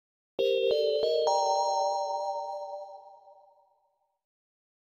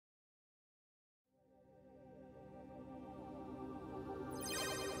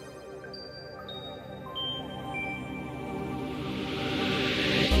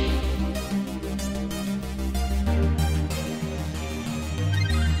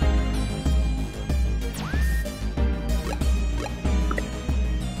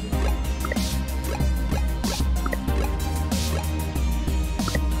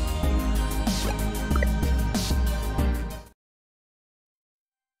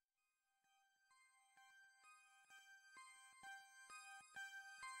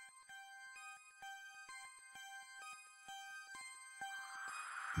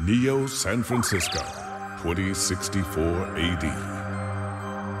Neo San Francisco, 2064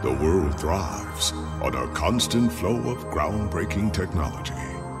 AD. The world thrives on a constant flow of groundbreaking technology.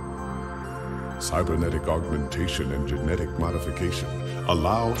 Cybernetic augmentation and genetic modification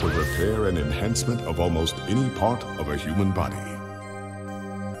allow the repair and enhancement of almost any part of a human body.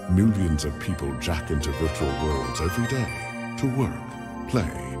 Millions of people jack into virtual worlds every day to work,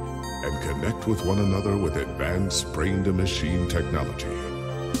 play, and connect with one another with advanced brain-to-machine technology.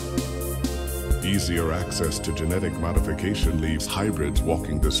 Easier access to genetic modification leaves hybrids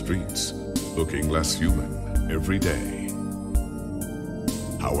walking the streets, looking less human every day.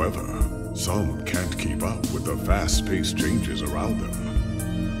 However, some can't keep up with the fast-paced changes around them.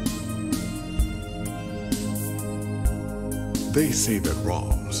 They say that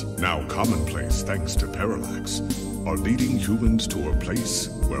ROMs, now commonplace thanks to parallax, are leading humans to a place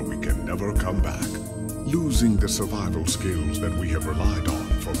where we can never come back, losing the survival skills that we have relied on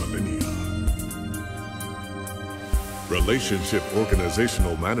for millennia. Relationship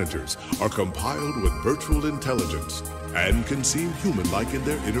organizational managers are compiled with virtual intelligence and can seem human-like in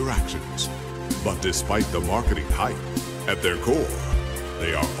their interactions. But despite the marketing hype, at their core,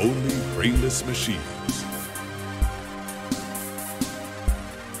 they are only brainless machines.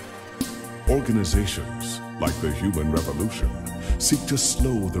 Organizations, like the Human Revolution, seek to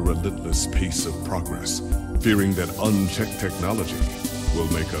slow the relentless pace of progress, fearing that unchecked technology will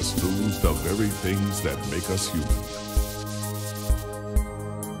make us lose the very things that make us human.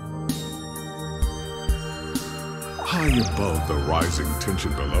 High above the rising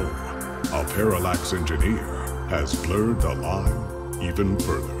tension below, a parallax engineer has blurred the line even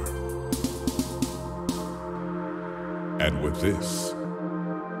further. And with this,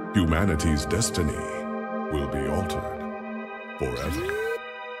 humanity's destiny will be altered forever.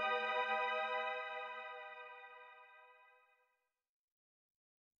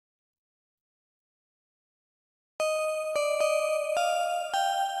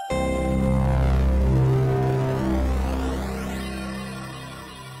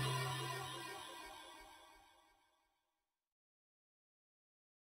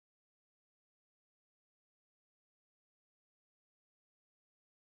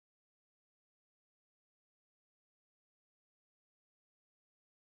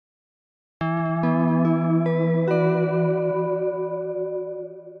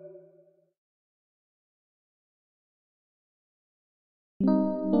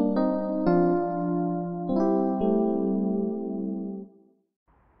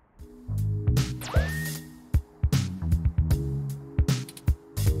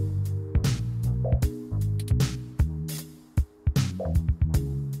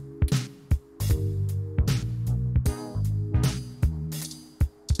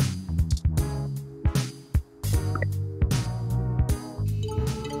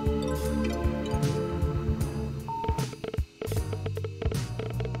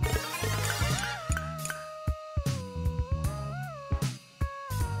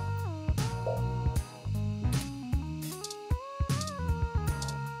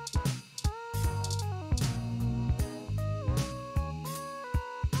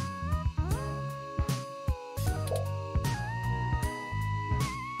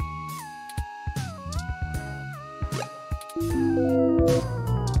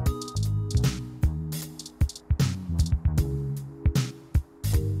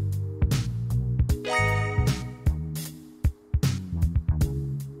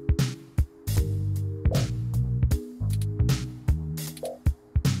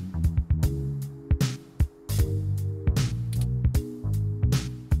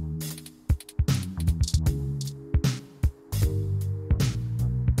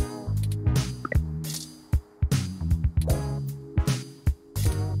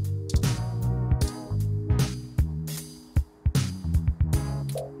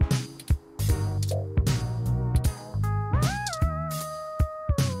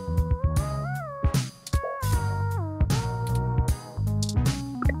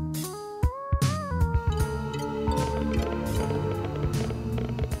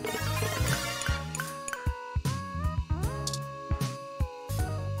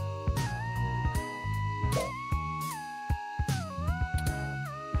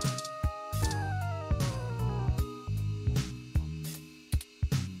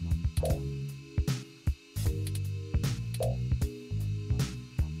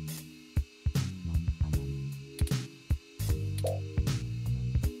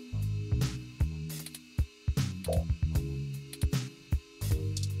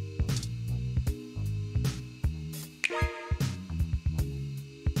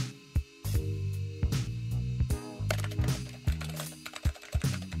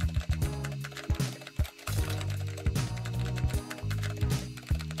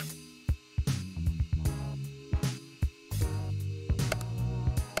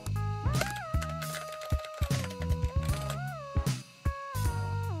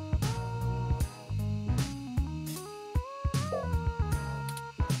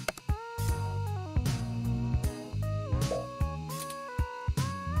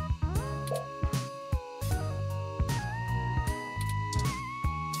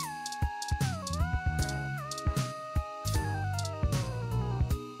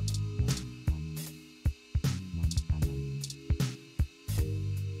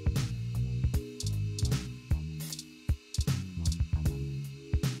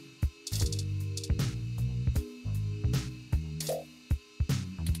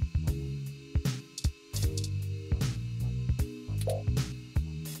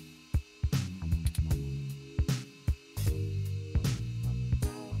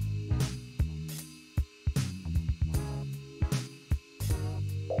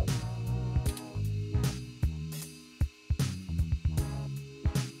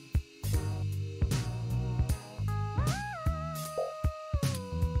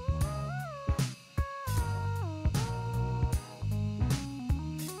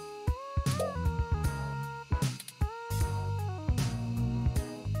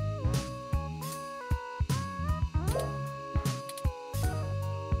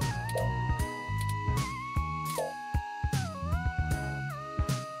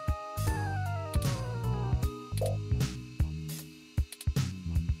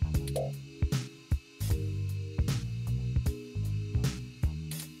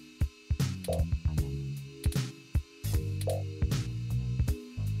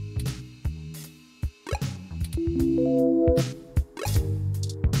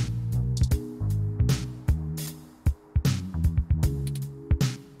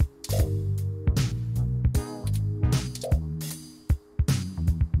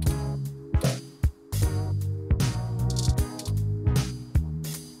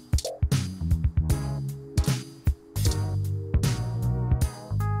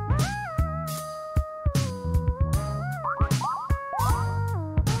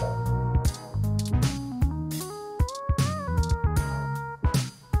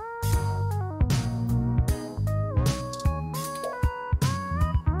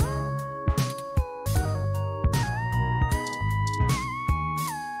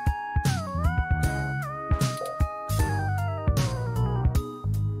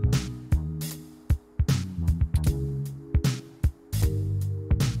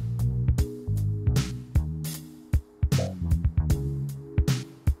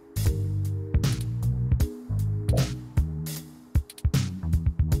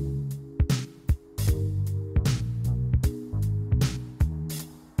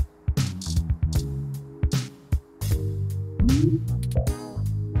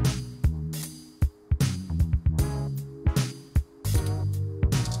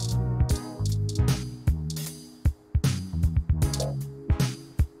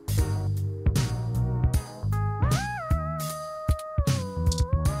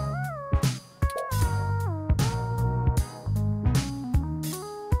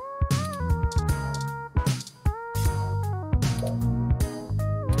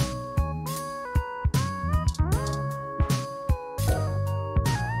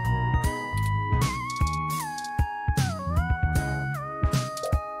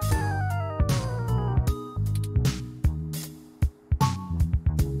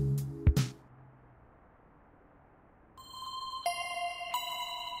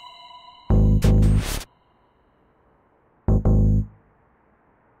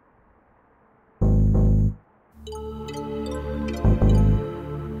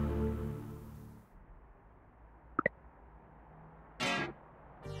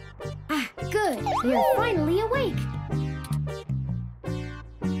 Good, you're finally awake.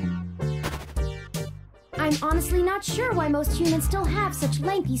 I'm honestly not sure why most humans still have such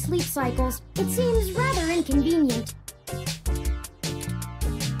lengthy sleep cycles. It seems rather inconvenient.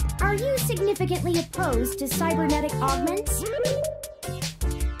 Are you significantly opposed to cybernetic augments?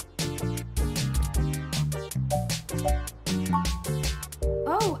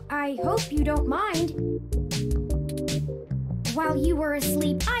 Oh, I hope you don't mind. While you were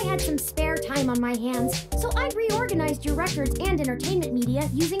asleep, I had some spare time on my hands, so I reorganized your records and entertainment media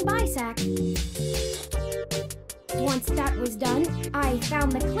using BISAC. Once that was done, I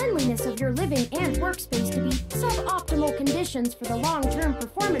found the cleanliness of your living and workspace to be suboptimal conditions for the long-term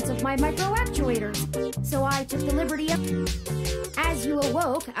performance of my microactuators. So I took the liberty of... As you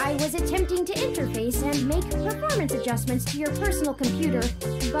awoke, I was attempting to interface and make performance adjustments to your personal computer,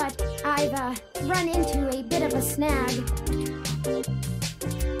 but I've run into a bit of a snag.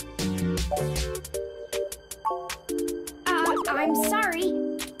 I'm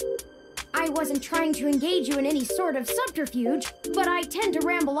sorry. I wasn't trying to engage you in any sort of subterfuge, but I tend to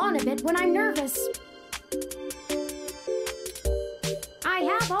ramble on a bit when I'm nervous. I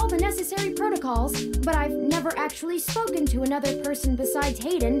have all the necessary protocols, but I've never actually spoken to another person besides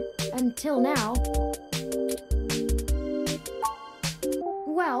Hayden, until now.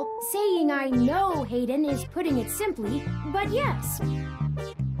 Well, saying I know Hayden is putting it simply, but yes.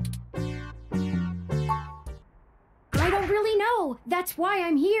 I don't really know. That's why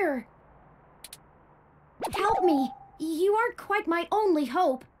I'm here. Help me. You aren't quite my only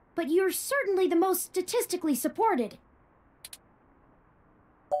hope, but you're certainly the most statistically supported.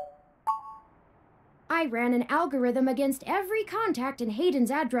 I ran an algorithm against every contact in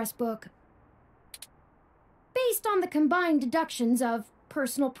Hayden's address book. Based on the combined deductions of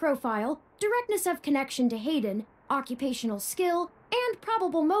personal profile, directness of connection to Hayden, occupational skill, and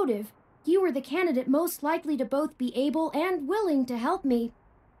probable motive, you were the candidate most likely to both be able and willing to help me.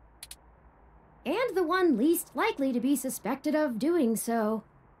 And the one least likely to be suspected of doing so.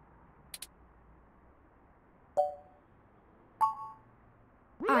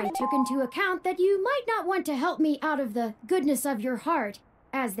 I took into account that you might not want to help me out of the goodness of your heart,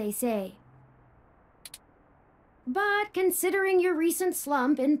 as they say. But considering your recent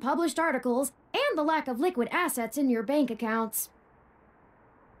slump in published articles and the lack of liquid assets in your bank accounts,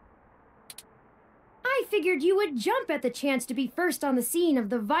 I figured you would jump at the chance to be first on the scene of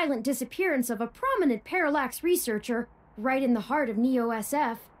the violent disappearance of a prominent parallax researcher right in the heart of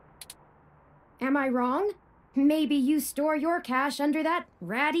Neo-SF. Am I wrong? Maybe you store your cash under that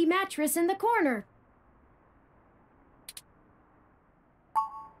ratty mattress in the corner.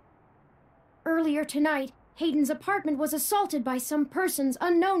 Earlier tonight, Hayden's apartment was assaulted by some persons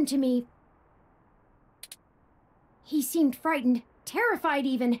unknown to me. He seemed frightened, terrified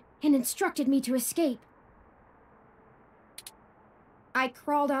even, and instructed me to escape. I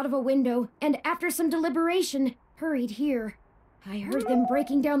crawled out of a window, and after some deliberation, hurried here. I heard them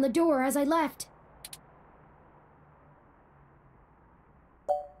breaking down the door as I left.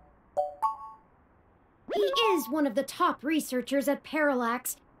 He is one of the top researchers at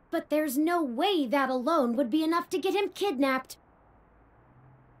Parallax, but there's no way that alone would be enough to get him kidnapped.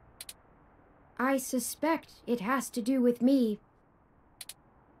 I suspect it has to do with me.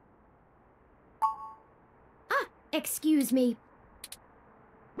 Ah, excuse me.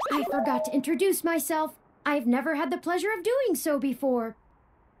 I forgot to introduce myself. I've never had the pleasure of doing so before.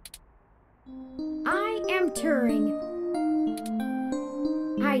 I am Turing.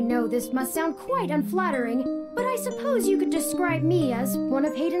 I know this must sound quite unflattering, but I suppose you could describe me as one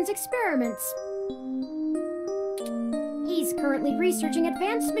of Hayden's experiments. He's currently researching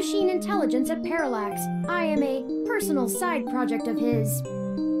advanced machine intelligence at Parallax. I am a personal side project of his.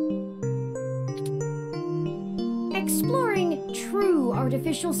 Exploring true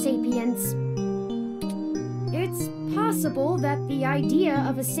artificial sapience. It's possible that the idea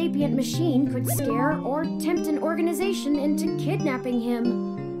of a sapient machine could scare or tempt an organization into kidnapping him.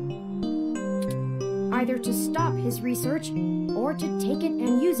 Either to stop his research, or to take it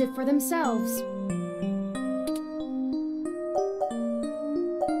and use it for themselves.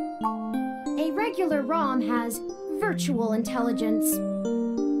 A regular ROM has virtual intelligence.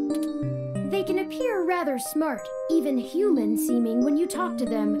 They can appear rather smart, even human-seeming when you talk to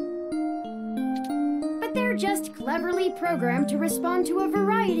them. But they're just cleverly programmed to respond to a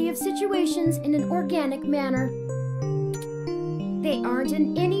variety of situations in an organic manner. They aren't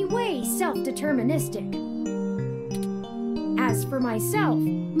in any way self-deterministic. As for myself,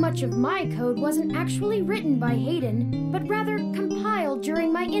 much of my code wasn't actually written by Hayden, but rather compiled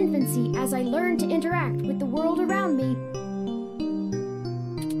during my infancy as I learned to interact with the world around me.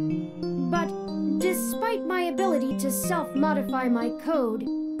 But despite my ability to self-modify my code,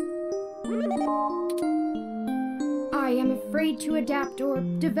 I am afraid to adapt or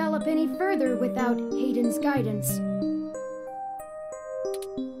develop any further without Hayden's guidance.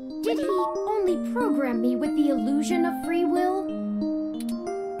 Did he only program me with the illusion of free will?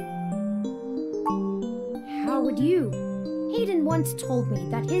 How would you? Hayden once told me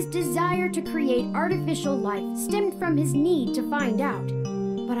that his desire to create artificial life stemmed from his need to find out.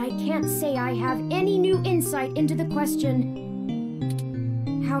 But I can't say I have any new insight into the question.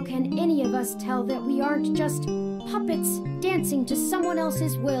 How can any of us tell that we aren't just puppets dancing to someone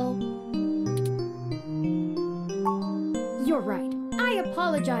else's will? You're right. I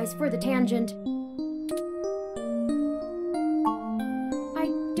apologize for the tangent. I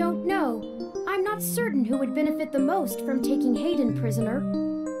don't know. I'm not certain who would benefit the most from taking Hayden prisoner.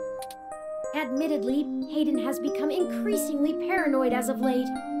 Admittedly, Hayden has become increasingly paranoid as of late,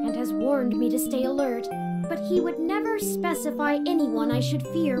 and has warned me to stay alert, but he would never specify anyone I should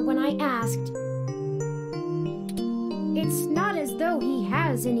fear when I asked. It's not as though he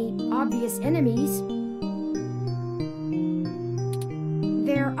has any obvious enemies.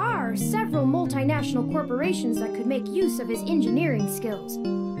 There are several multinational corporations that could make use of his engineering skills,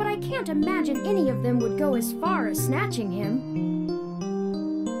 but I can't imagine any of them would go as far as snatching him.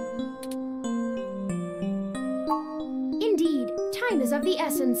 Indeed, time is of the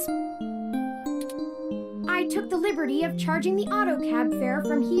essence. I took the liberty of charging the auto cab fare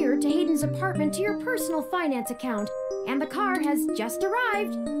from here to Hayden's apartment to your personal finance account, and the car has just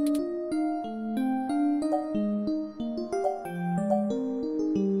arrived.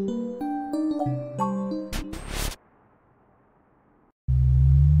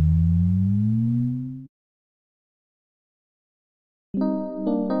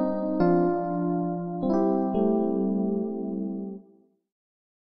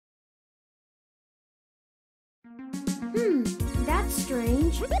 That's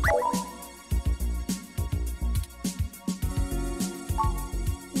strange.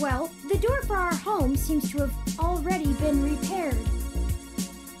 Well, the door for our home seems to have already been repaired.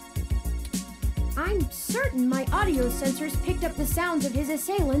 I'm certain my audio sensors picked up the sounds of his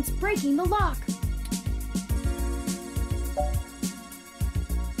assailants breaking the lock.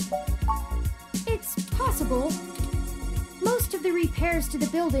 It's possible. Most of the repairs to the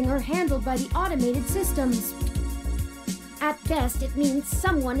building are handled by the automated systems. At best, it means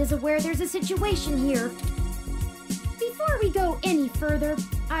someone is aware there's a situation here. Before we go any further,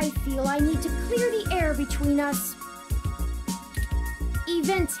 I feel I need to clear the air between us.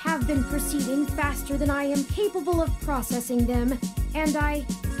 Events have been proceeding faster than I am capable of processing them, and I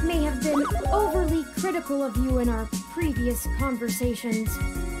may have been overly critical of you in our previous conversations.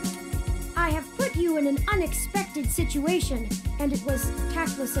 I have put you in an unexpected situation, and it was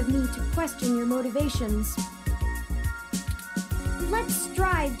tactless of me to question your motivations. Let's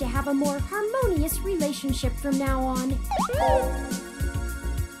strive to have a more harmonious relationship from now on.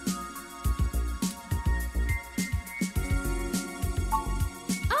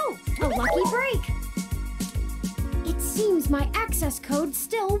 Oh, a lucky break! It seems my access codes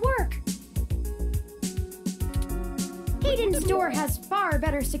still work. Hayden's door has far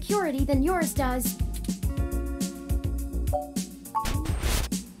better security than yours does.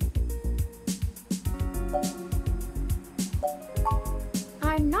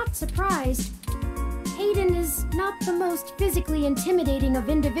 I'm not surprised. Hayden is not the most physically intimidating of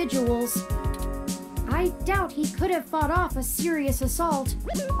individuals. I doubt he could have fought off a serious assault.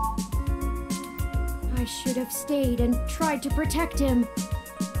 I should have stayed and tried to protect him.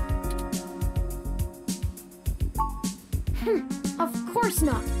 Of course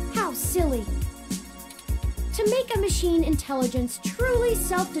not. How silly. To make a machine intelligence truly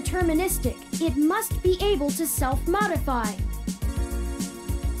self-deterministic, it must be able to self-modify.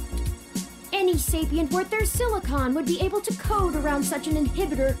 Any sapient worth their silicon would be able to code around such an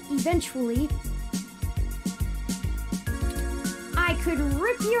inhibitor eventually. I could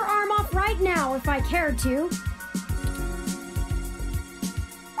rip your arm off right now if I cared to.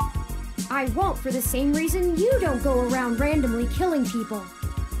 I won't for the same reason you don't go around randomly killing people.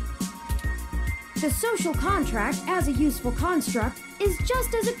 The social contract, as a useful construct, is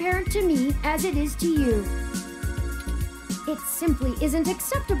just as apparent to me as it is to you. It simply isn't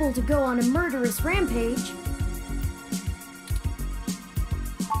acceptable to go on a murderous rampage.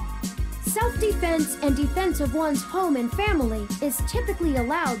 Self-defense and defense of one's home and family is typically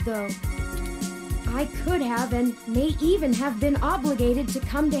allowed, though. I could have and may even have been obligated to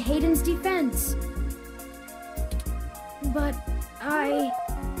come to Hayden's defense. But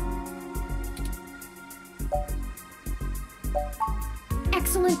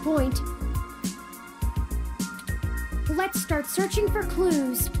Excellent point. Let's start searching for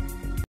clues.